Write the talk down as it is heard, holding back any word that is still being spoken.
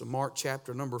Mark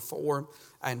chapter number 4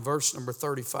 and verse number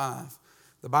 35.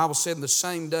 The Bible said, in the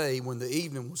same day when the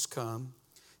evening was come,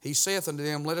 he saith unto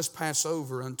them, let us pass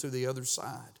over unto the other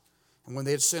side. And when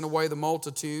they had sent away the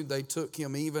multitude, they took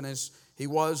him even as he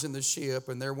was in the ship,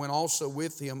 and there went also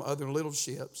with him other little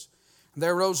ships. And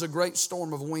there arose a great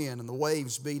storm of wind, and the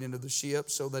waves beat into the ship,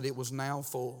 so that it was now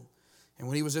full. And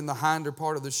when he was in the hinder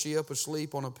part of the ship,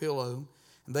 asleep on a pillow,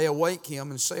 and they awake him,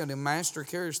 and say unto him, Master,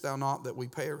 carest thou not that we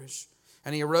perish?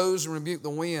 And he arose and rebuked the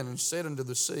wind, and said unto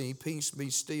the sea, Peace, be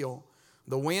still.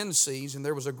 The wind ceased, and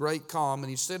there was a great calm. And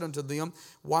he said unto them,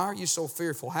 Why are you so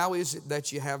fearful? How is it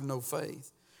that ye have no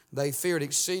faith? They feared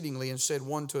exceedingly, and said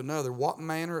one to another, What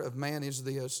manner of man is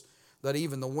this, that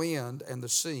even the wind and the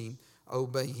sea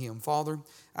obey him? Father,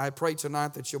 I pray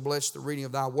tonight that you'll bless the reading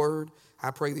of thy word.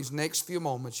 I pray these next few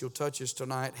moments you'll touch us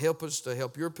tonight. Help us to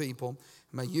help your people.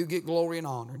 May you get glory and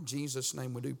honor. In Jesus'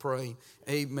 name we do pray.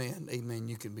 Amen. Amen.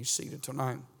 You can be seated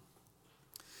tonight.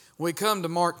 We come to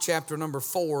Mark chapter number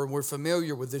 4, and we're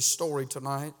familiar with this story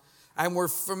tonight, and we're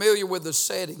familiar with the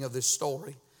setting of this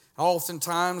story.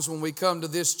 Oftentimes when we come to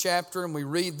this chapter and we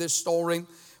read this story,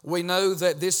 we know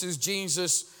that this is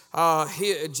Jesus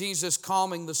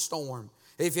calming the storm.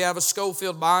 If you have a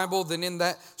Scofield Bible, then in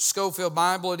that Scofield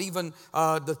Bible,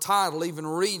 the title even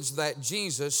reads that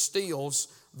Jesus stills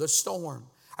the storm.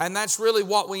 And that's really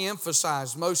what we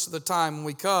emphasize most of the time when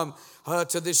we come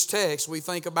to this text. We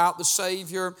think about the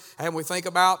Savior, and we think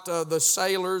about the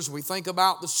sailors, we think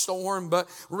about the storm, but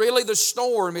really the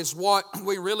storm is what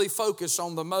we really focus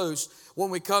on the most when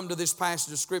we come to this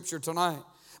passage of Scripture tonight.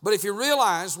 But if you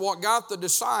realize what got the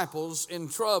disciples in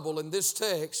trouble in this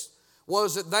text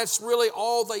was that that's really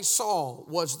all they saw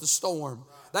was the storm.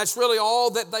 That's really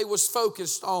all that they was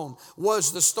focused on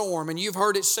was the storm. And you've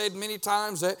heard it said many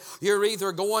times that you're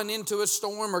either going into a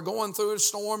storm or going through a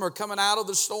storm or coming out of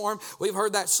the storm. We've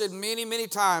heard that said many, many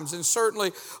times. And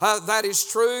certainly that is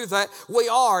true that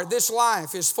this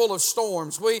life is full of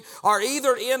storms. We are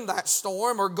either in that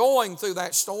storm or going through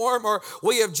that storm, or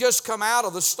we have just come out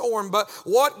of the storm. But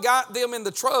what got them in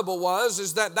the trouble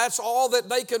is that that's all that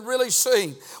they could really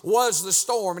see was the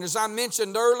storm. And as I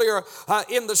mentioned earlier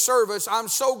in the service, I'm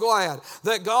so glad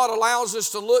that God allows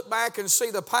us to look back and see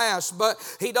the past, but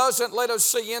He doesn't let us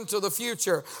see into the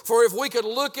future. For if we could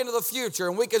look into the future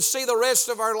and we could see the rest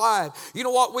of our life, you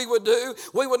know what we would do?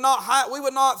 We would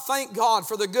not thank God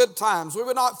for the good times. We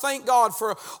would not thank God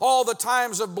for all the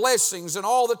times of blessings and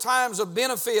all the times of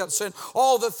benefits and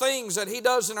all the things that He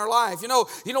does in our life. You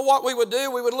know what we would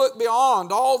do? We would look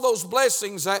beyond all those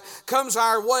blessings that comes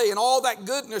our way and all that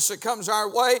goodness that comes our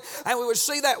way, and we would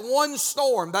see that one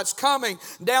storm that's coming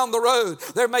down the road.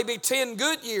 There may be 10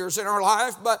 good years in our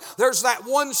life, but there's that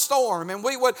one storm, and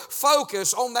we would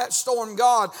focus on that storm.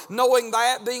 God, knowing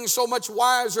that, being so much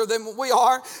wiser than we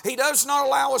are, He does not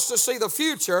allow us to see the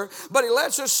future, but He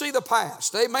lets us see the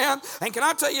past. Amen? And can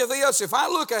I tell you this? If I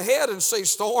look ahead and see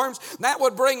storms, that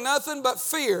would bring nothing but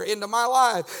fear into my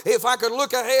life. If I could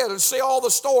look ahead and see all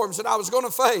the storms that I was going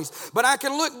to face, but I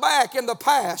can look back in the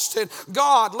past, and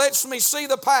God lets me see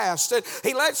the past, and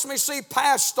He lets me see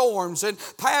past storms and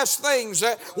past things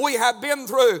that we have been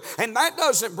through. And that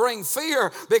doesn't bring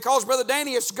fear, because Brother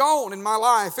Danny, it's gone in my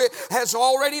life. It has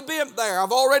already been there.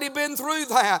 I've already been through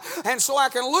that. And so I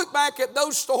can look back at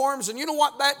those storms, and you know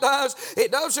what that does?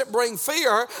 It doesn't bring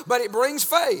fear, but it brings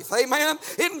faith. Amen?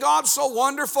 Isn't God so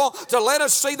wonderful to let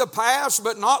us see the past,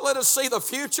 but not let us see the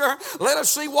future? Let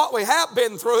us see what we have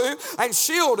been through and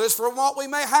shield us from what we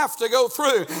may have to go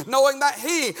through, knowing that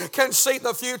He can see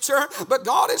the future. But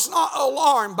God is not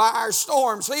alarmed by our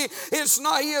storms. He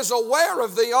is aware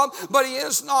of them, but He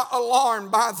is not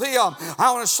alarmed by them.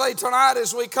 I want to say tonight,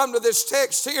 as we come to this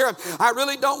text here, I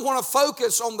really don't want to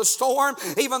focus on the storm,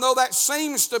 even though that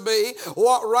seems to be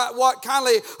what kind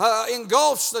of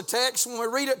engulfs the text when we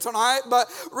read it tonight. But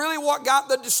really what got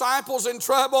the disciples in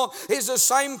trouble is the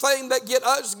same thing that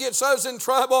gets us in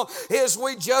trouble, is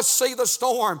we just see the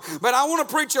storm. But I want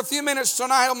to preach a few minutes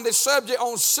tonight on this subject,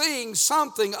 on seeing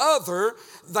something other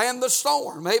than the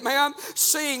storm. Amen?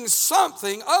 Seeing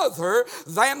something other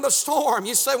than the storm.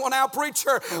 You say, well now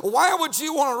preacher, why would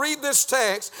you want to read this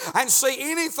text and see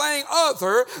anything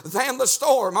other than the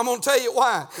storm? I'm going to tell you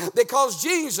why. Because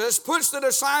Jesus puts the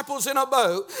disciples in a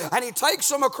boat and He takes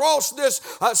them across this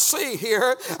sea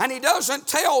here, and He doesn't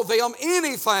tell them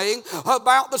anything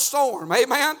about the storm.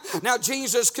 Amen? Now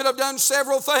Jesus could have done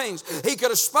several things. He could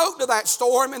have spoke to that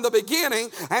storm in the beginning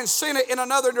and sent it in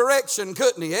another direction,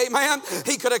 couldn't He? Amen?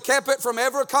 He could have kept it from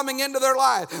ever coming into their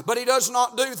life, but he does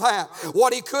not do that.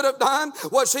 What he could have done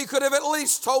was he could have at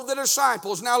least told the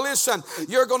disciples, now listen,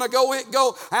 you're going to go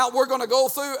out, we're going to go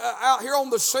through out here on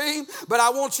the sea, but I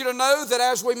want you to know that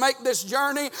as we make this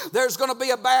journey, there's going to be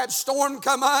a bad storm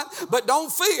come up, but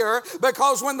don't fear,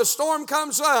 because when the storm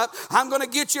comes up, I'm going to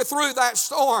get you through that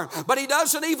storm. But he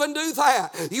doesn't even do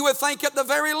that. You would think at the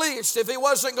very least, if he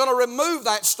wasn't going to remove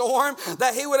that storm,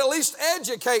 that he would at least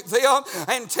educate them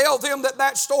and tell them that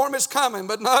that storm is coming.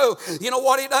 But no, you know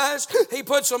what he does? He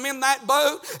puts them in that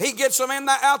boat. He gets them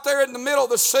out there in the middle of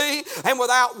the sea, and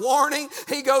without warning,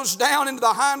 he goes down into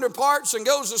the hinder parts and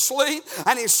goes to sleep,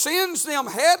 and he sends them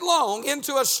headlong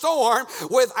into a storm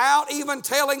without even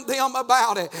telling them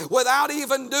about it, without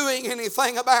even doing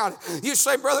anything about it. You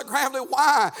say, Brother Gravely,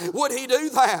 why would he do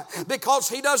that? Because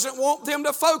he doesn't want them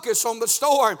to focus on the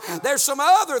storm. There's some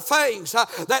other things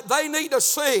that they need to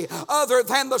see other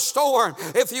than the storm.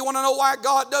 If you want to know why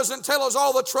God doesn't tell us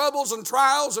all the troubles and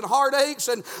trials and heartaches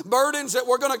and burdens that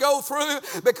we're going to go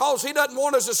through, because he doesn't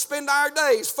want us to spend our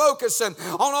days focusing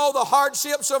on all the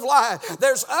hardships of life.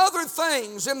 There's other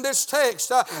things in this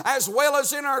text as well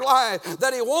as in our life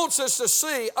that he wants us to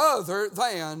see other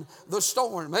than the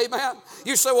storm. Amen.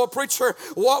 You say, well, preacher,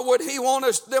 what would he want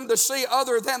them to see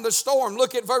other than the storm?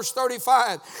 Look at verse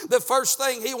 35. The first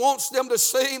thing he wants them to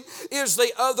see is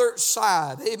the other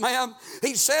side. Amen.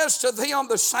 He says to them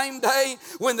the same day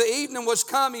when the evening was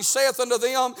come, he saith unto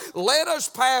them, let us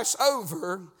pass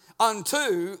over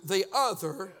unto the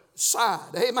other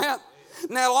side. Amen.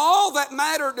 Now, all that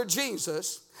mattered to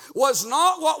Jesus was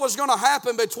not what was going to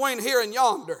happen between here and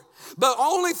yonder. The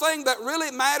only thing that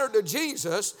really mattered to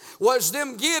Jesus was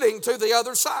them getting to the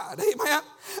other side. Amen.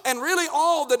 And really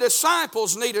all the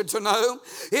disciples needed to know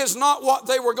is not what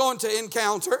they were going to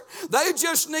encounter. They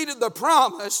just needed the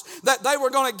promise that they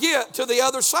were going to get to the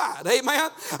other side.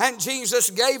 Amen. And Jesus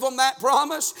gave them that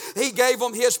promise. He gave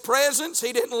them his presence.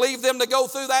 He didn't leave them to go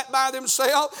through that by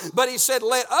themselves, but he said,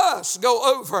 let us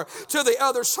go over to the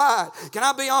other side. Can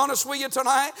I be honest with you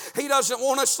tonight? He doesn't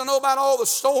want us to know about all the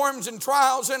storms and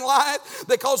trials in life,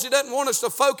 because he doesn't want us to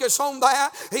focus on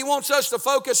that. He wants us to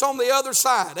focus on the other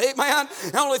side. Amen.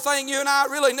 The only thing you and I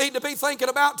really need to be thinking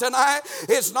about tonight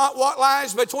is not what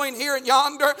lies between here and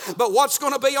yonder, but what's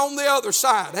going to be on the other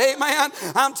side. Amen.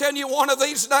 I'm telling you, one of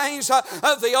these days,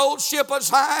 the old ship of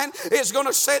Zion is going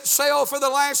to set sail for the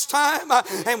last time,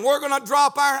 and we're going to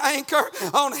drop our anchor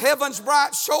on heaven's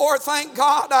bright shore. Thank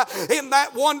God, in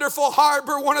that wonderful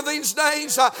harbor one of these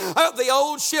days. The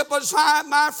old ship of Zion,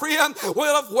 my friend,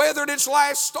 will have weathered its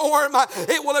last storm.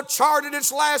 It will have charted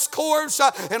its last course,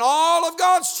 and all of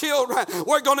God's children,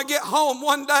 we're going to get home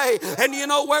one day. And you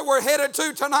know where we're headed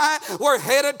to tonight? We're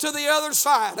headed to the other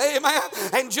side. Amen.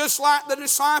 And just like the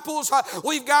disciples,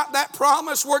 we've got that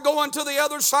promise. We're going to the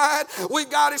other side. We've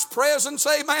got his presence.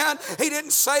 Amen. He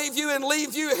didn't save you and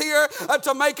leave you here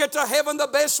to make it to heaven the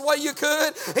best way you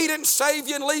could. He didn't save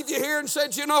you and leave you here and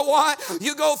said, you know what?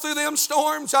 You go through them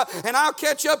storms and I'll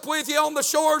catch up with you on the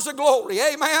shores of glory.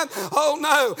 Amen. Oh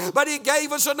no. But he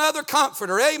gave us another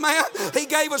comforter. Amen. He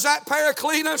gave us that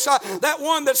Paracletus, that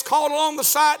one that's called along the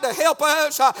side to help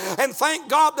us. And thank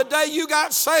God the day you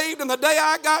got saved and the day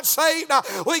I got saved,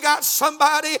 we got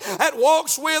somebody that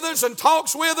walks with us and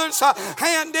talks with us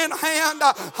hand in hand,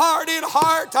 heart in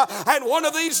heart, and one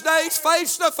of these days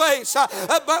face to face.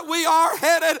 But we are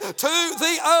headed to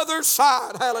the other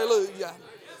side. Hallelujah.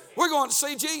 We're going to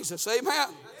see Jesus. Amen.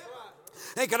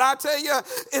 And can I tell you,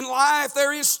 in life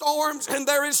there is storms and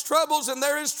there is troubles and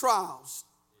there is trials.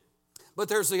 But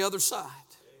there's the other side.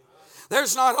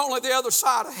 There's not only the other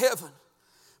side of heaven,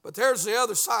 but there's the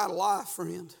other side of life,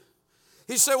 friend.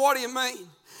 He said, what do you mean?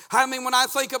 I mean, when I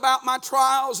think about my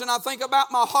trials and I think about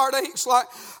my heartaches, like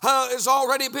has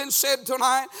already been said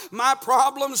tonight, my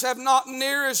problems have not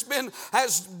near as been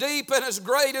as deep and as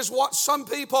great as what some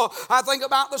people, I think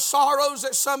about the sorrows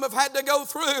that some have had to go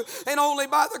through, and only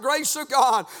by the grace of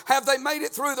God have they made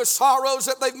it through the sorrows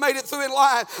that they've made it through in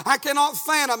life. I cannot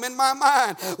fathom in my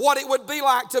mind what it would be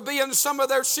like to be in some of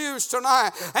their shoes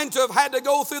tonight and to have had to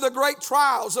go through the great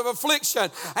trials of affliction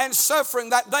and suffering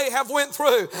that they have went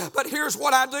through. But here's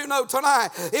what I do know tonight.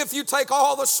 If you take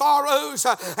all the sorrows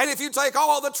and if you take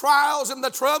all the trials and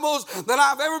the troubles that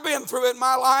I've ever been through in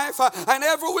my life and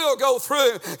ever will go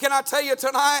through, can I tell you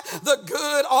tonight, the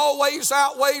good always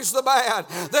outweighs the bad,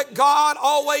 that God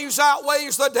always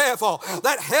outweighs the devil,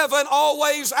 that heaven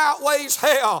always outweighs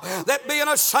hell, that being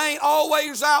a saint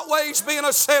always outweighs being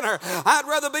a sinner. I'd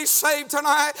rather be saved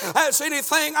tonight as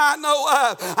anything I know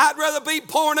of. I'd rather be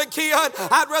born again.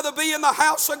 I'd rather be in the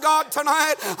house of God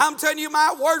tonight. I'm telling you,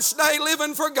 my word worst day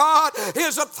living for God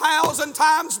is 1,000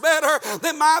 times better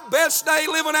than my best day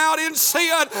living out in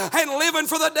sin and living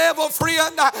for the devil,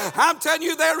 friend. I'm telling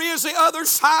you, there is the other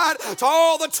side to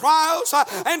all the trials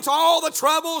and to all the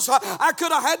troubles. I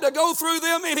could have had to go through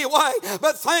them anyway,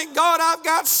 but thank God I've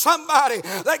got somebody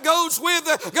that goes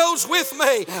with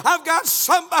me. I've got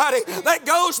somebody that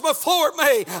goes before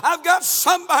me. I've got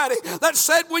somebody that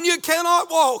said, when you cannot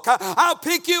walk, I'll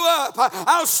pick you up.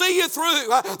 I'll see you through.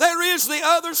 There is the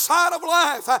other side of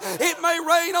life. It may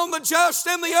rain on the just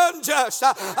and the unjust,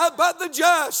 but the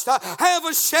just have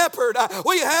a shepherd.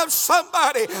 We have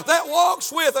somebody that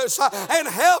walks with us and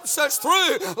helps us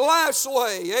through life's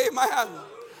way. Amen.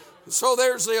 So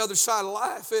there's the other side of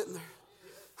life, isn't there?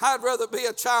 I'd rather be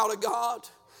a child of God.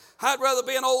 I'd rather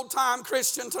be an old-time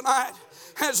Christian tonight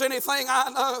as anything I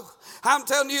know. I'm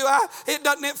telling you, it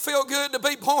doesn't feel good to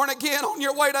be born again on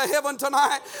your way to heaven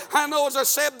tonight. I know, as I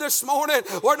said this morning,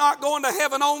 we're not going to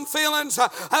heaven on feelings,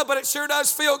 but it sure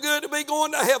does feel good to be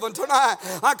going to heaven tonight.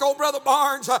 Like old Brother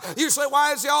Barnes, you say, why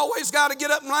has he always got to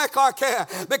get up and act like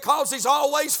that? Because he's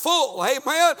always full,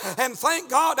 amen? And thank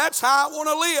God, that's how I want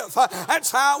to live.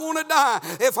 That's how I want to die.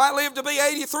 If I live to be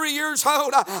 83 years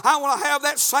old, I want to have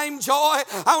that same joy.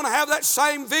 I want to have that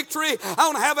same victory. I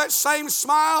want to have that same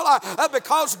smile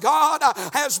because God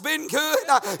has been good.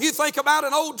 You think about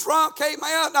an old drunk,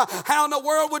 amen. How in the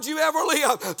world would you ever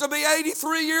live to be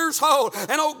 83 years old?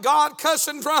 An old God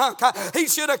cussing drunk. He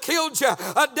should have killed you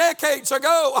decades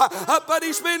ago, but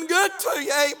he's been good to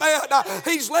you, amen.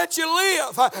 He's let you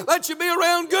live, let you be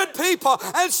around good people.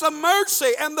 It's the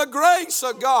mercy and the grace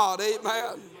of God,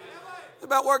 amen. Think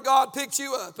about where God picked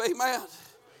you up, amen.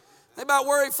 Think about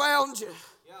where he found you.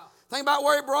 Think about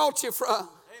where he brought you from.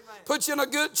 Put you in a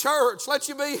good church. Let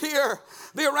you be here.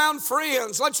 Be around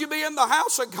friends. Let you be in the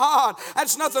house of God.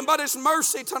 That's nothing but his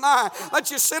mercy tonight.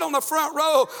 Let you sit on the front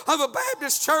row of a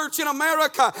Baptist church in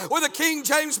America with a King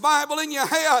James Bible in your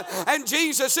head and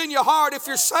Jesus in your heart if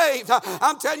you're saved.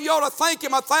 I'm telling you, you ought to thank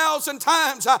him 1,000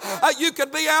 times. You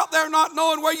could be out there not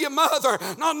knowing where your mother,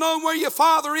 not knowing where your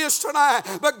father is tonight,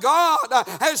 but God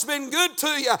has been good to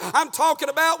you. I'm talking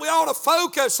about we ought to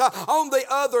focus on the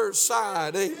other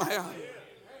side. Amen.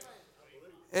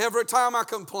 Every time I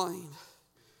complain,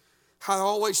 I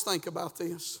always think about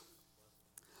this.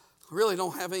 I really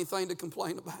don't have anything to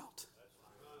complain about.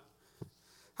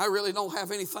 I really don't have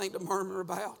anything to murmur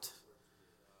about.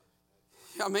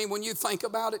 I mean, when you think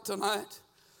about it tonight,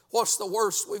 what's the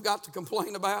worst we've got to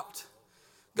complain about?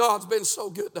 God's been so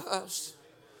good to us.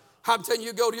 I'm telling you,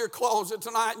 you go to your closet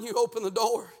tonight and you open the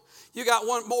door. You got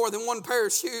more than one pair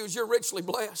of shoes, you're richly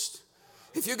blessed.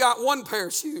 If you got one pair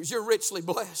of shoes, you're richly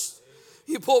blessed.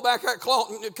 You pull back that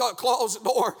closet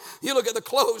door. You look at the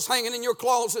clothes hanging in your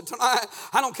closet tonight.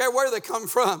 I don't care where they come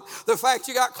from. The fact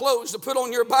you got clothes to put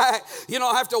on your back, you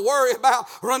don't have to worry about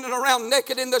running around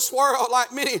naked in this world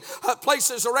like many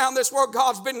places around this world.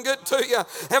 God's been good to you.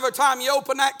 Every time you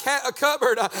open that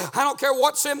cupboard, I don't care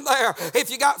what's in there.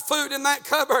 If you got food in that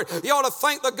cupboard, you ought to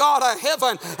thank the God of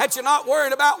heaven that you're not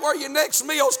worried about where your next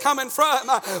meal's coming from.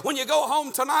 When you go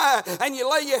home tonight and you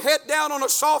lay your head down on a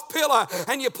soft pillow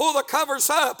and you pull the covers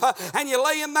up and you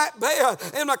lay in that bed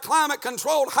in a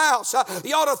climate-controlled house,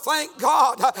 you ought to thank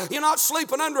God you're not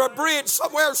sleeping under a bridge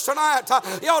somewhere tonight.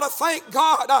 You ought to thank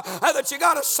God that you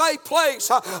got a safe place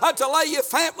to lay your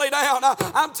family down.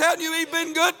 I'm telling you, he's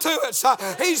been good to us.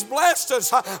 He's blessed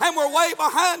us, and we're way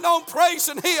behind on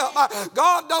praising him.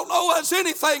 God don't owe us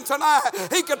anything tonight.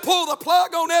 He could pull the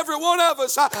plug on every one of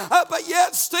us, but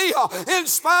yet still, in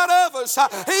spite of us,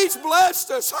 he's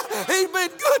blessed us. He's been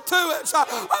good to us.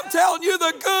 I'm telling you,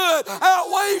 the good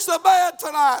outweighs the bad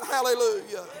tonight.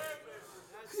 Hallelujah.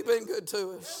 He's been good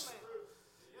to us.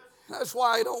 That's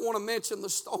why he don't want to mention the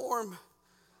storm.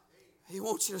 He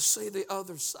wants you to see the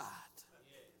other side.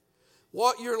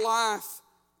 What your life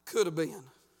could have been.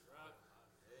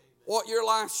 What your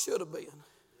life should have been.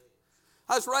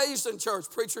 I was raised in church,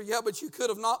 preacher. Yeah, but you could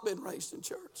have not been raised in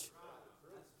church.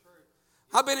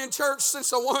 I've been in church since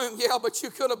the womb. Yeah, but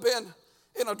you could have been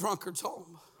in a drunkard's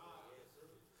home.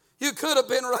 You could have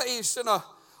been raised in a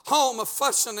home of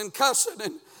fussing and cussing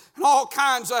and all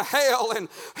kinds of hell and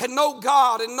no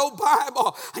God and no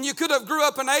Bible. And you could have grew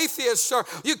up an atheist, or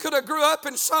you could have grew up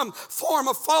in some form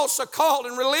of false occult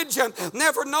and religion,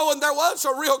 never knowing there was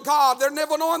a real God. There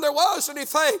never knowing there was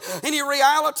anything, any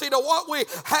reality to what we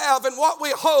have and what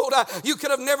we hold. You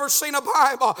could have never seen a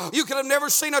Bible. You could have never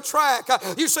seen a track.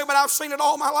 You say, but I've seen it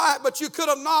all my life. But you could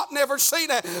have never seen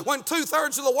it when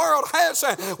 2/3 of the world has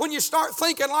it. When you start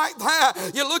thinking like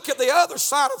that, you look at the other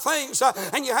side of things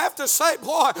and you have to say,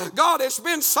 boy, God has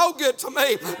been so good to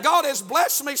me. God has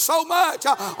blessed me so much.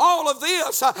 All of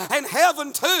this and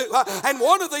heaven too. And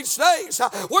one of these days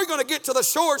we're going to get to the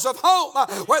shores of home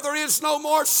where there is no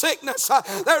more sickness.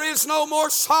 There is no more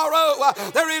sorrow.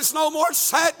 There is no more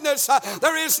sadness.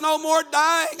 There is no more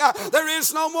dying. There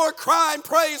is no more crying.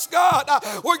 Praise God.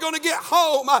 We're going to get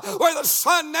home where the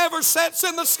sun never sets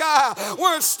in the sky,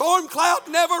 where a storm cloud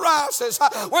never rises,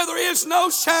 where there is no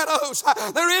shadows,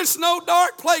 there is no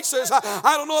dark places.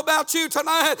 I don't know about you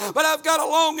tonight, but I've got a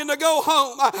longing to go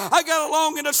home. I got a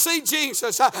longing to see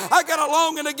Jesus. I got a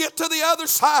longing to get to the other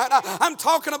side. I'm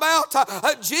talking about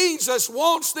Jesus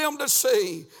wants them to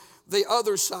see the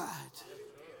other side.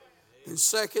 And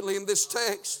secondly, in this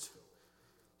text,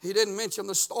 he didn't mention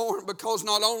the storm because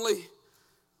not only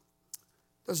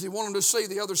does he want them to see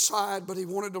the other side, but he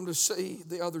wanted them to see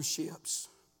the other ships.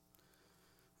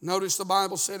 Notice the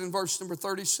Bible said in verse number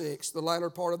 36, the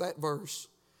latter part of that verse,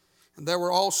 and there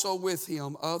were also with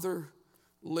him other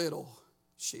little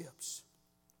ships.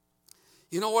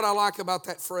 You know what I like about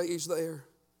that phrase there?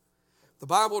 The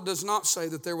Bible does not say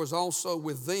that there was also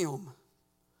with them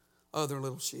other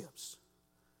little ships.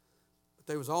 But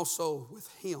there was also with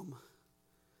him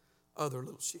other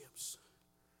little ships.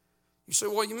 You say,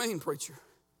 what do you mean, preacher?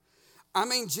 I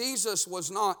mean, Jesus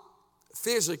was not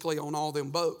physically on all them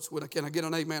boats. Can I get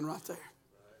an amen right there?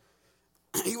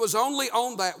 He was only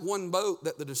on that one boat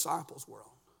that the disciples were on.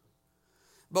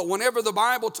 But whenever the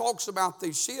Bible talks about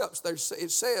these ships,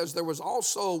 it says there was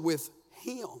also with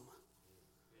him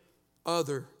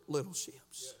other little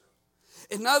ships.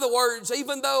 In other words,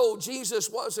 even though Jesus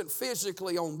wasn't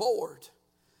physically on board,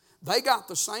 they got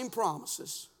the same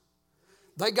promises.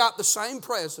 They got the same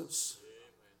presence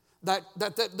that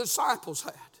the disciples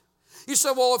had. You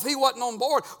say, well, if he wasn't on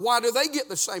board, why do they get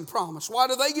the same promise? Why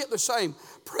do they get the same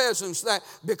presence?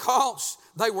 Because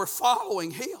they were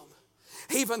following him.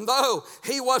 Even though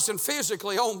he wasn't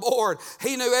physically on board,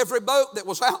 he knew every boat that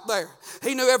was out there.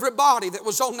 He knew everybody that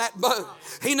was on that boat.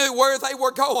 He knew where they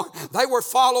were going. They were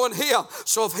following him.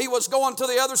 So if he was going to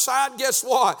the other side, guess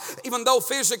what? Even though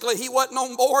physically he wasn't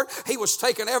on board, he was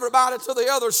taking everybody to the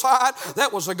other side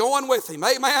that was going with him.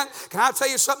 Amen? Can I tell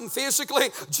you something physically?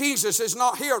 Jesus is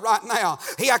not here right now.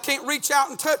 I can't reach out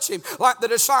and touch him like the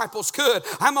disciples could.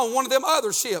 I'm on one of them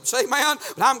other ships. Amen?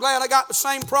 But I'm glad I got the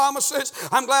same promises.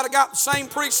 I'm glad I got the same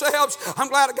precepts. I'm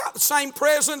glad I got the same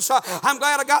presence. I'm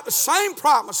glad I got the same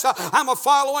promise. I'm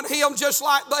following him just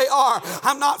like they are.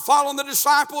 I'm not following the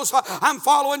disciples. I'm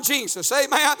following Jesus.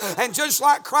 Amen. And just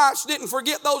like Christ didn't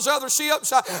forget those other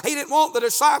ships, he didn't want the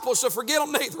disciples to forget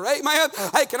them neither. Amen.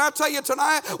 Hey, can I tell you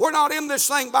tonight, we're not in this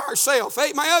thing by ourselves.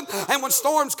 Amen. And when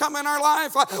storms come in our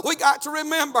life, we got to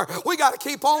remember, we got to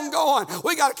keep on going.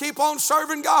 We got to keep on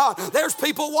serving God. There's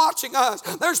people watching us.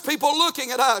 There's people looking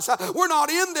at us. We're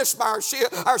not in this by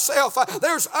ourselves.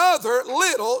 There's other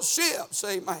little ships.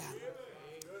 Amen.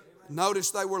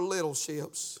 Notice they were little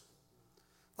ships.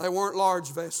 They weren't large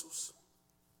vessels.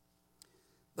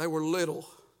 They were little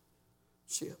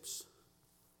ships.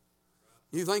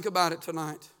 You think about it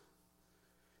tonight.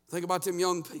 Think about them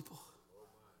young people.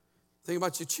 Think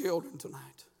about your children tonight.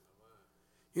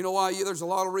 You know why? There's a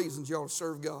lot of reasons you ought to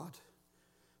serve God.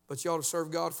 But you ought to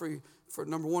serve God for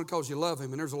number one, because you love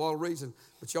him. And there's a lot of reasons.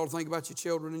 But you ought to think about your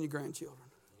children and your grandchildren.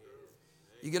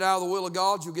 You get out of the will of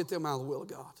God, you'll get them out of the will of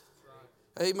God.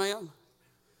 Amen.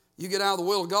 You get out of the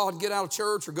will of God, get out of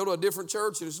church or go to a different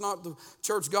church, and it's not the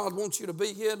church God wants you to be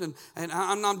in. And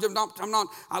I'm not,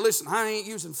 listen, I ain't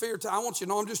using fear. I want you to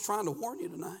know I'm just trying to warn you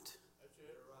tonight.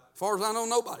 As far as I know,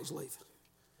 nobody's leaving.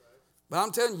 But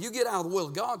I'm telling you, you get out of the will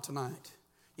of God tonight.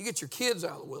 You get your kids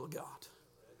out of the will of God.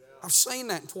 I've seen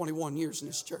that in 21 years in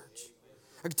this church.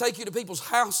 I could take you to people's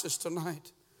houses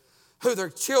tonight who their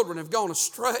children have gone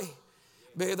astray.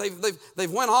 They've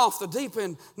went off the deep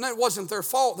end. No, it wasn't their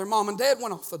fault. Their mom and dad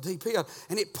went off the deep end,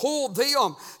 and it pulled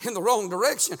them in the wrong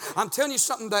direction. I'm telling you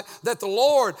something that the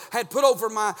Lord had put over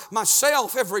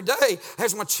myself every day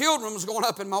as my children was going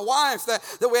up, and my wife,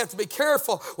 that we have to be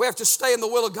careful. We have to stay in the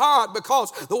will of God,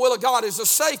 because the will of God is a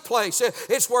safe place.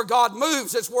 It's where God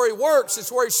moves. It's where he works. It's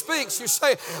where he speaks. You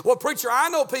say, well, preacher, I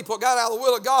know people got out of the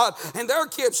will of God and their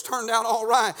kids turned out all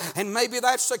right. And maybe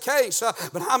that's the case,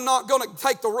 but I'm not going to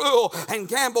take the rule and and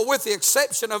gamble with the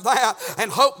exception of that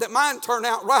and hope that mine turn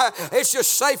out right. It's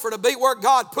just safer to be where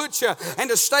God put you and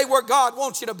to stay where God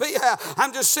wants you to be at.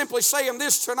 I'm just simply saying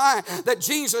this tonight, that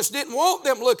Jesus didn't want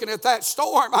them looking at that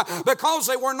storm because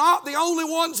they were not the only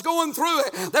ones going through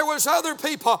it. There was other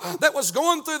people that was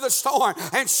going through the storm.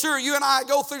 And sure, you and I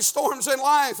go through storms in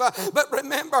life, but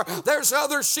remember, there's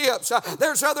other ships.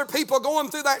 There's other people going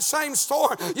through that same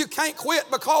storm. You can't quit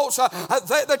because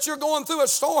that you're going through a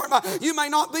storm. You may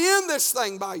not be in this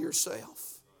thing by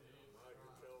yourself.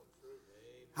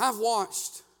 I've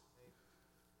watched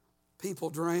people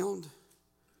drowned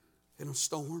in a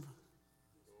storm.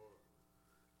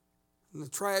 And the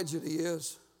tragedy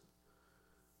is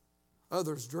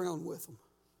others drown with them.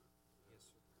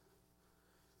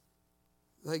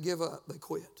 They give up. They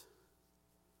quit.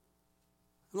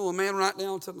 I know a man right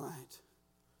now tonight.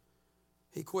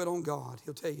 He quit on God.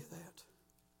 He'll tell you that.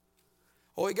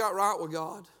 Oh, he got right with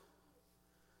God,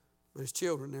 but his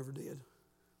children never did.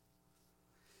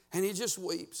 And he just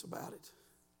weeps about it.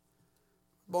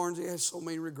 Barnes, he has so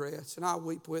many regrets, and I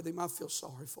weep with him. I feel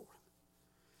sorry for him.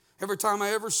 Every time I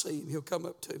ever see him, he'll come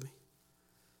up to me.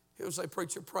 He'll say,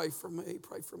 "Preacher, pray for me,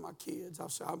 pray for my kids." I'll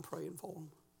say, "I'm praying for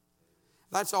them."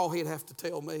 That's all he'd have to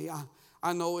tell me.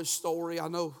 I know his story. I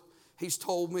know he's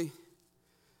told me.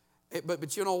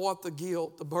 But you know what? The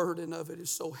guilt, the burden of it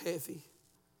is so heavy.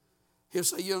 He'll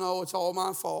say, "It's all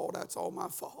my fault. That's all my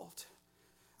fault."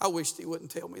 I wished he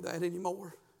wouldn't tell me that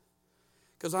anymore,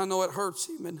 because I know it hurts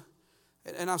him.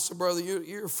 And I said, "Brother,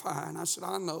 you're fine." I said,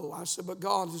 "I know." I said, "But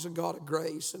God is a God of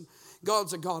grace, and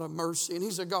God's a God of mercy, and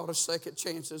He's a God of second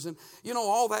chances." And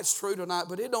all that's true tonight,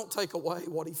 but it don't take away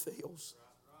what he feels.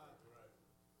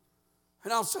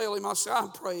 And I'll tell him, I say,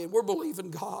 "I'm praying. We're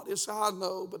believing God." He said, "I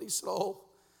know." But he said, "Oh,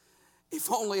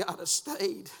 if only I'd have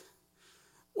stayed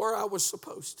where I was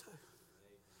supposed to.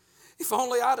 If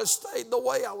only I'd have stayed the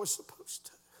way I was supposed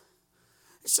to."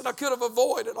 He said, "I could have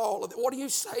avoided all of it." What do you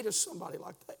say to somebody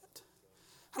like that?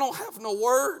 I don't have no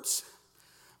words.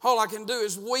 All I can do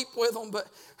is weep with them, but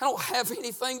I don't have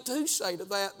anything to say to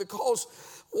that, because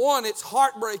one, it's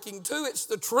heartbreaking. Two, it's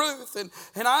the truth. And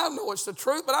I know it's the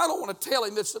truth, but I don't want to tell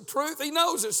him it's the truth. He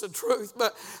knows it's the truth,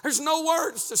 but there's no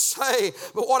words to say.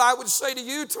 But what I would say to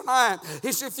you tonight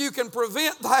is, if you can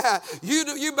prevent that,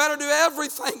 you better do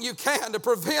everything you can to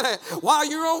prevent it while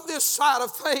you're on this side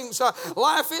of things.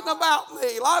 Life isn't about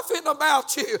me. Life isn't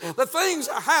about you. The things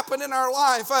that happen in our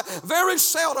life, very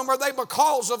seldom are they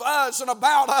because of us and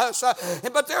about us.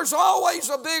 But there's always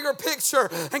a bigger picture.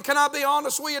 And can I be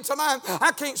honest with you tonight?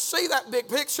 I can't see that big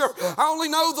picture. I only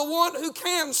know the one who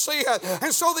can see it.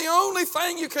 And so the only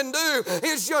thing you can do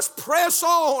is just press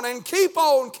on and keep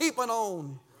on keeping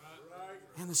on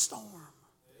in the storm.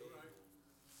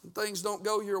 When things don't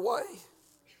go your way,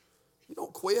 you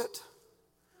don't quit.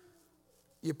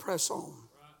 You press on.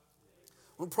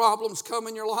 When problems come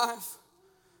in your life,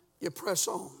 you press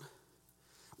on.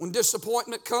 When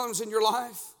disappointment comes in your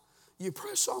life, you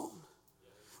press on.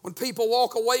 When people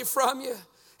walk away from you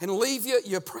and leave you,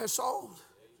 you press on.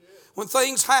 When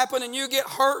things happen and you get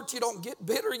hurt, you don't get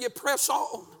bitter, you press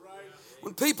on.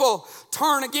 When people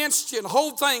turn against you and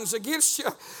hold things against you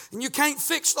and you can't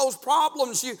fix those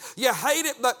problems, you hate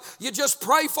it, but you just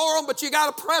pray for them, but you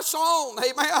got to press on.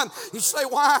 Amen. You say,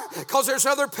 why? Because there's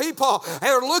other people that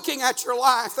are looking at your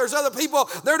life. There's other people,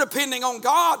 they're depending on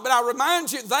God, but I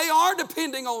remind you, they are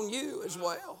depending on you as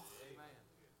well.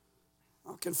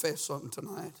 I'll confess something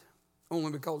tonight,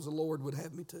 only because the Lord would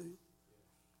have me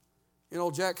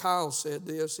to. Jack Hyles said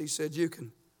this. He said, "You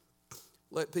can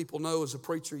let people know as a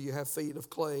preacher you have feet of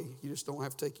clay. You just don't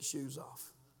have to take your shoes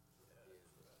off."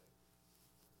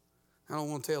 I don't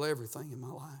want to tell everything in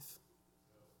my life.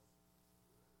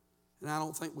 And I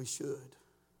don't think we should.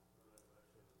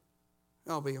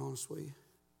 I'll be honest with you.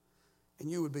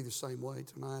 And you would be the same way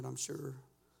tonight, I'm sure.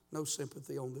 No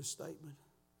sympathy on this statement.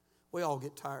 We all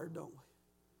get tired, don't we?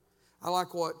 I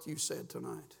like what you said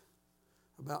tonight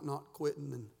about not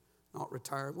quitting and not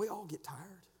retiring. We all get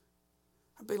tired.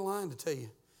 I'd be lying to tell you.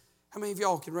 How many of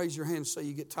y'all can raise your hand and say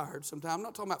you get tired sometime? I'm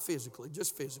not talking about physically,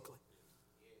 just physically.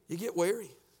 You get weary.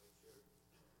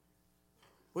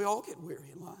 We all get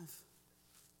weary in life.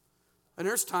 And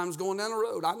there's times going down the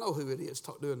road, I know who it is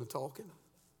doing the talking.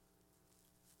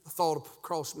 The thought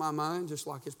crossed my mind, just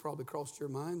like it's probably crossed your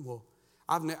mind. Well,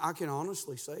 I can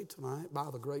honestly say tonight,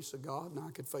 by the grace of God, and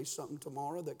I could face something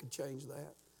tomorrow that could change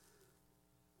that.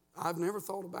 I've never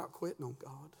thought about quitting on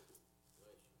God.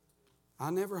 I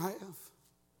never have.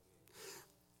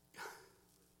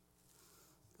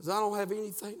 Because I don't have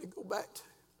anything to go back to.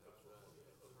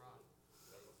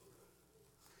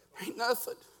 Ain't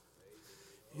nothing.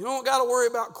 You don't got to worry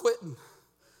about quitting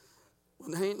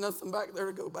when there ain't nothing back there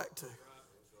to go back to.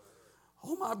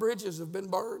 All my bridges have been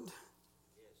burned.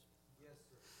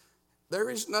 There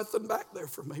is nothing back there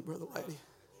for me, Brother Lady.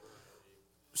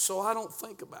 So I don't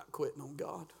think about quitting on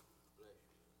God.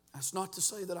 That's not to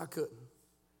say that I couldn't.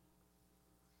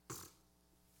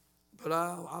 But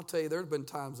I'll tell you, there's been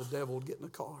times the devil would get in the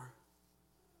car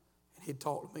and he'd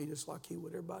talk to me just like he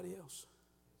would everybody else.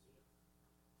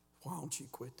 Why don't you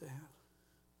quit that?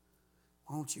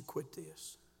 Why don't you quit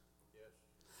this?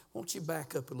 Why don't you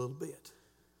back up a little bit?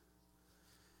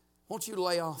 Why don't you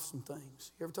lay off some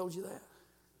things? You ever told you that?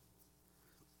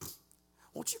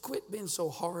 Why don't you quit being so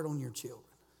hard on your children?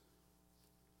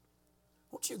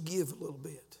 Why don't you give a little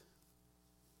bit?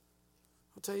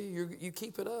 I'll tell you, you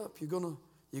keep it up, you're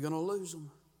gonna lose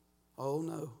them. Oh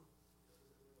no.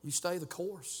 You stay the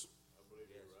course.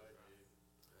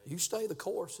 You stay the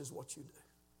course is what you do.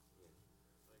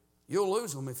 You'll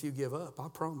lose them if you give up. I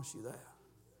promise you that.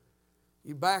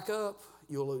 You back up,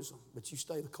 you'll lose them. But you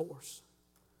stay the course.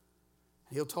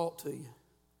 He'll talk to you.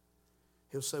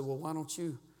 He'll say, well, why don't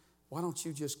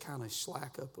you just kind of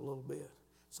slack up a little bit?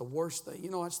 It's the worst thing. You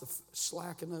know,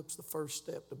 slacking up's the first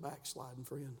step to backsliding,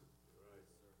 friend.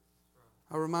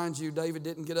 I remind you, David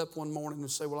didn't get up one morning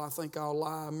and say, well, I think I'll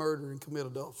lie, murder, and commit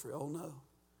adultery. Oh, no.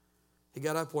 He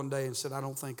got up one day and said, I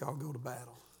don't think I'll go to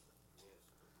battle.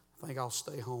 I think I'll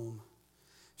stay home.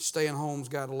 Staying home's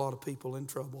got a lot of people in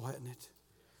trouble, hasn't it?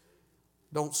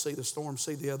 Don't see the storm,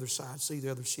 see the other side, see the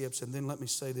other ships. And then let me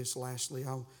say this lastly.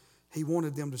 He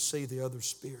wanted them to see the other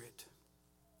spirit.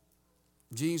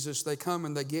 Jesus, they come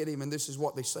and they get him, and this is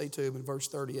what they say to him in verse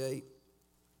 38.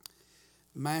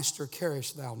 Master,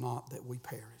 carest thou not that we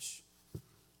perish?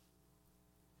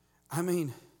 I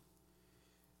mean,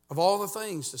 of all the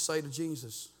things to say to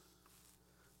Jesus,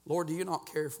 Lord, do you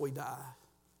not care if we die?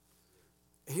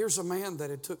 Here's a man that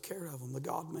had took care of them, the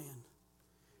God-man.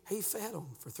 He fed them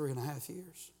for 3.5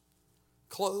 years,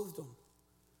 clothed them.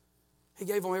 He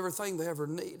gave them everything they ever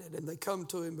needed, and they come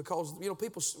to him because, you know,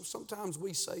 people, sometimes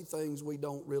we say things we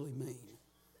don't really mean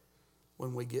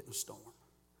when we get in a storm.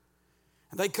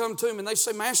 And they come to him and they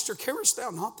say, Master, carest thou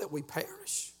not that we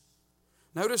perish?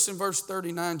 Notice in verse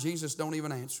 39, Jesus don't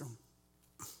even answer them.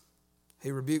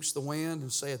 He rebukes the wind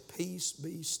and saith, peace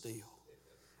be still.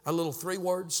 A little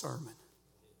 3-word sermon.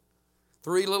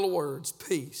 3 little words,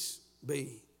 peace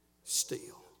be still.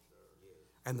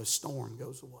 And the storm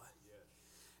goes away.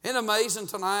 Isn't it amazing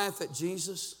tonight that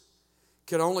Jesus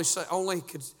could only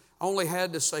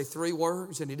had to say 3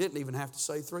 words, and he didn't even have to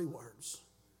say 3 words.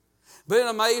 But isn't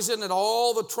it amazing that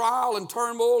all the trial and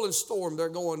turmoil and storm they're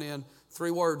going in,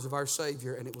 3 words of our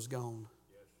Savior, and it was gone.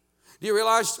 Do you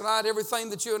realize tonight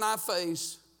everything that you and I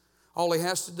face, all he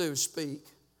has to do is speak,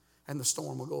 and the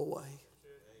storm will go away.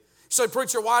 You say,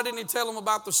 preacher, why didn't he tell them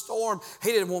about the storm?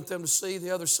 He didn't want them to see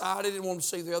the other side. He didn't want them to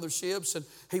see the other ships. And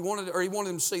he wanted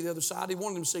them to see the other side. He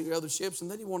wanted them to see the other ships.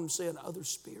 And then he wanted them to see another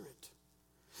spirit.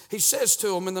 He says to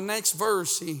them in the next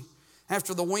verse,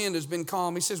 after the wind has been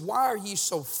calm, he says, why are ye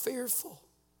so fearful?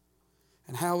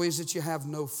 And how is it you have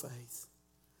no faith?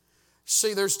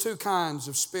 See, there's 2 kinds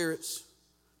of spirits.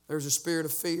 There's a spirit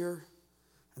of fear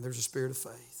and there's a spirit of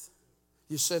faith.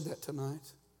 You said that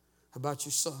tonight about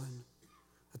your son.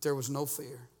 That there was no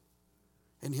fear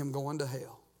in him going to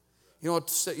hell. You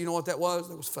know what that was?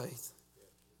 That was faith.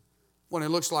 When it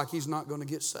looks like he's not going to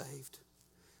get saved.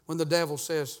 When the devil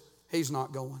says he's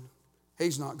not going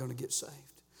to get saved.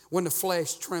 When the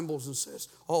flesh trembles and says,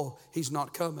 oh, he's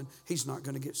not coming, he's not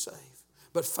going to get saved.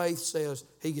 But faith says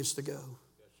he gets to go.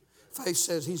 Faith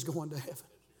says he's going to heaven.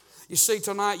 You see,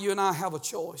 tonight you and I have a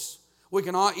choice. We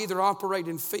can either operate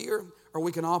in fear or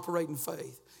we can operate in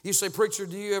faith. You say, preacher,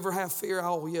 do you ever have fear?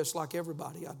 Oh, yes, like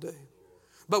everybody, I do.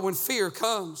 But when fear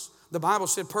comes, the Bible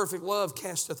said perfect love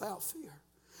casteth out fear.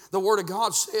 The Word of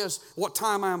God says, what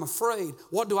time I am afraid,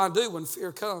 what do I do when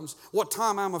fear comes? What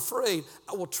time I am afraid,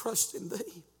 I will trust in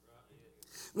thee.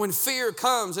 When fear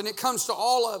comes, and it comes to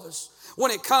all of us,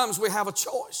 when it comes, we have a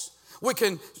choice. We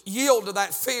can yield to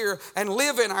that fear and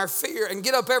live in our fear and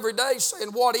get up every day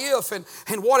saying, what if?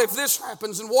 And what if this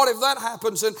happens? And what if that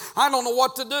happens? And I don't know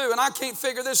what to do. And I can't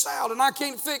figure this out. And I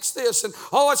can't fix this. And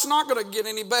oh, it's not going to get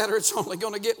any better. It's only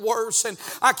going to get worse. And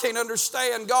I can't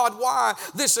understand, God, why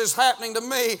this is happening to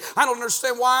me. I don't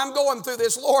understand why I'm going through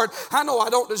this, Lord. I know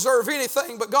I don't deserve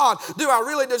anything. But God, do I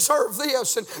really deserve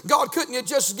this? And God, couldn't you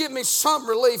just give me some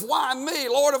relief? Why me,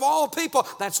 Lord of all people?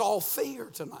 That's all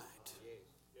fear tonight.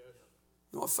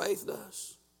 You know what faith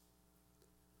does?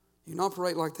 You can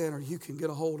operate like that, or you can get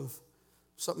a hold of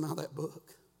something out of that book.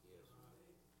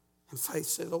 And faith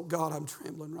said, oh God, I'm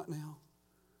trembling right now.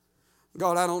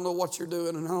 God, I don't know what you're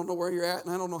doing, and I don't know where you're at,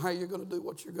 and I don't know how you're going to do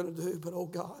what you're going to do, but oh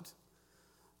God,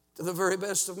 to the very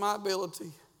best of my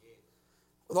ability.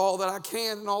 With all that I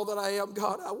can and all that I am,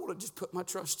 God, I want to just put my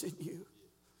trust in you.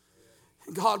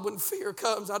 And God, when fear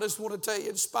comes, I just want to tell you,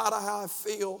 in spite of how I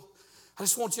feel, I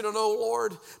just want you to know,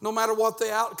 Lord, no matter what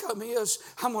the outcome is,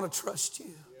 I'm going to trust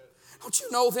you. Don't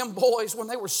you know them boys, when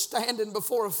they were standing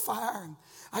before a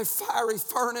fiery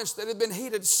furnace that had been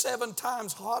heated 7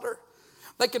 times hotter,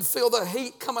 they could feel the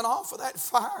heat coming off of that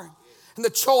fire. And the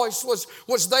choice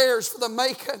was theirs for the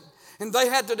making. And they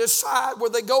had to decide,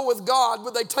 would they go with God?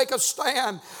 Would they take a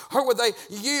stand? Or would they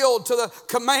yield to the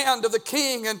command of the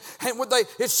king? And would they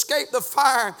escape the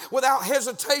fire without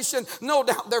hesitation? No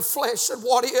doubt their flesh said,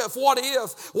 what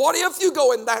if you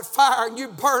go in that fire and you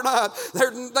burn up?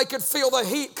 They could feel the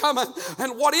heat coming.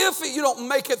 And what if you don't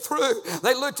make it through?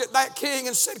 They looked at that king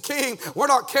and said, King, we're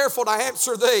not careful to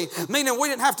answer thee. Meaning we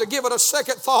didn't have to give it a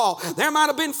second thought. There might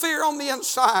have been fear on the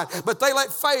inside, but they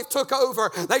let faith took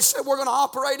over. They said, we're going to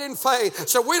operate in faith.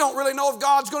 So we don't really know if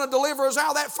God's going to deliver us out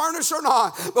of that furnace or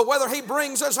not. But whether He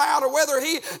brings us out or whether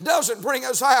He doesn't bring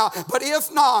us out. But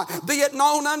if not, be it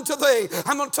known unto thee.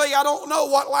 I'm going to tell you, I don't know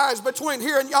what lies between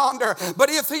here and yonder. But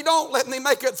if He don't let me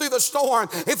make it through the storm,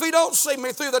 if He don't see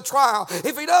me through the trial,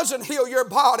 if He doesn't heal your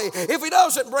body, if He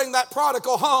doesn't bring that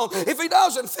prodigal home, if He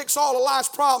doesn't fix all of life's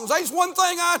problems, there's one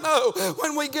thing I know.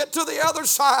 When we get to the other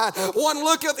side, one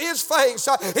look at His face,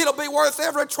 it'll be worth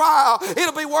every trial.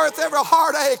 It'll be worth every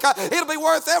heartache. It'll be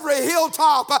worth every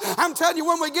hilltop. I'm telling you,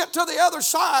 when we get to the other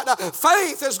side,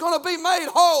 faith is going to be made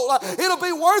whole. It'll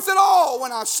be worth it all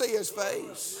when I see His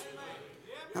face.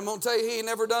 I'm going to tell you, He ain't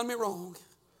never done me wrong.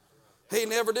 He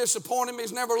never disappointed me.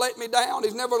 He's never let me down.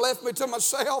 He's never left me to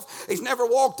myself. He's never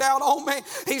walked out on me.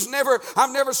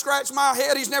 I've never scratched my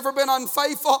head. He's never been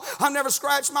unfaithful. I've never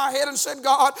scratched my head and said,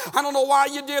 God, I don't know why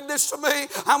you did this to me.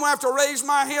 I'm going to have to raise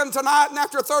my hand tonight, and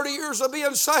after 30 years of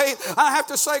being saved, I have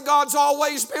to say God's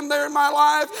always been there in my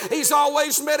life. He's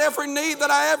always met every need that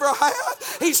I ever had.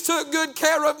 He's took good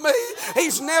care of me.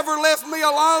 He's never left me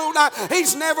alone.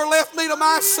 He's never left me to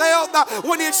myself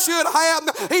when He should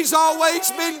have. He's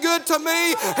always been good to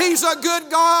me. He's a good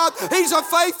God. He's a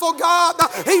faithful God.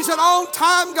 He's an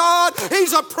on-time God.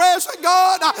 He's a present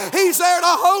God. He's there to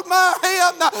hold my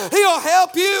hand. He'll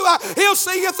help you. He'll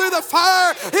see you through the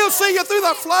fire. He'll see you through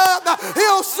the flood.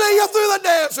 He'll see you through the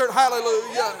desert.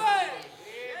 Hallelujah.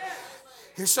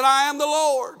 He said, I am the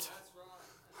Lord.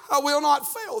 I will not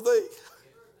fail thee.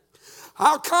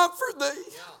 I'll comfort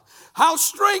thee. I'll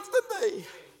strengthen thee.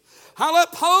 I'll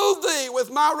uphold thee with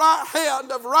my right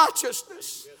hand of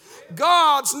righteousness.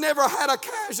 God's never had a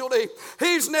casualty.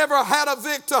 He's never had a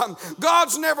victim.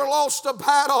 God's never lost a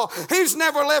battle. He's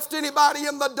never left anybody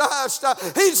in the dust.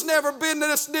 He's never been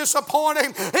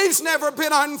disappointing. He's never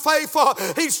been unfaithful.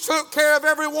 He's took care of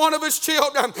every one of His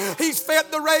children. He's fed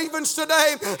the ravens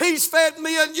today. He's fed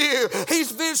me and you.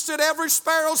 He's visited every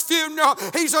sparrow's funeral.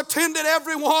 He's attended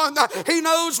everyone. He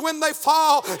knows when they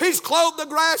fall. He's clothed the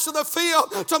grass of the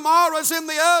field. Tomorrow's in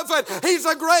the oven. He's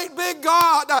a great big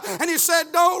God. And He said,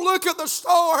 don't look at the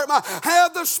storm.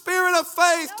 Have the spirit of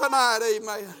faith tonight.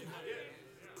 Amen.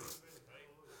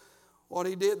 What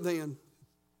He did then,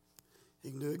 He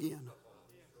can do again.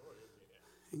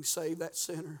 He can save that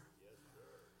sinner.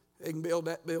 He can build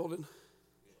that building.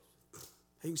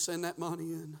 He can send that money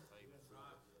in.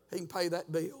 He can pay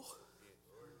that bill.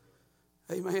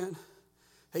 Amen.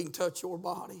 He can touch your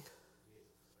body.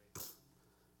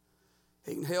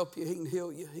 He can help you. He can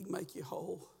heal you. He can make you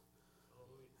whole.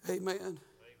 Amen.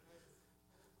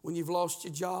 When you've lost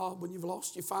your job, when you've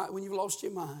lost your fight, when you've lost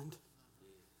your mind,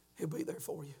 He'll be there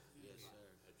for you.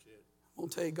 I'm going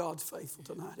to tell you, God's faithful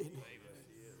tonight, isn't He?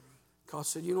 God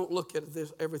said, you don't look at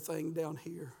this everything down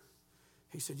here.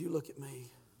 He said, you look at me.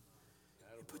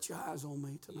 You put your eyes on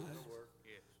me tonight.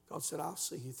 God said, I'll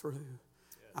see you through.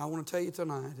 I want to tell you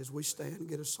tonight as we stand and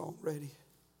get a song ready.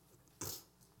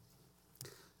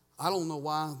 I don't know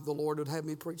why the Lord would have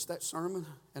me preach that sermon,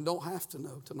 and don't have to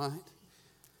know tonight.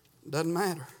 Doesn't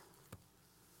matter.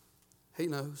 He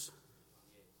knows.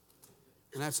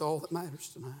 And that's all that matters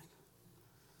tonight.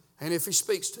 And if He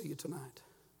speaks to you tonight,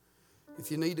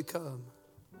 if you need to come,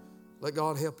 let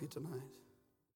God help you tonight.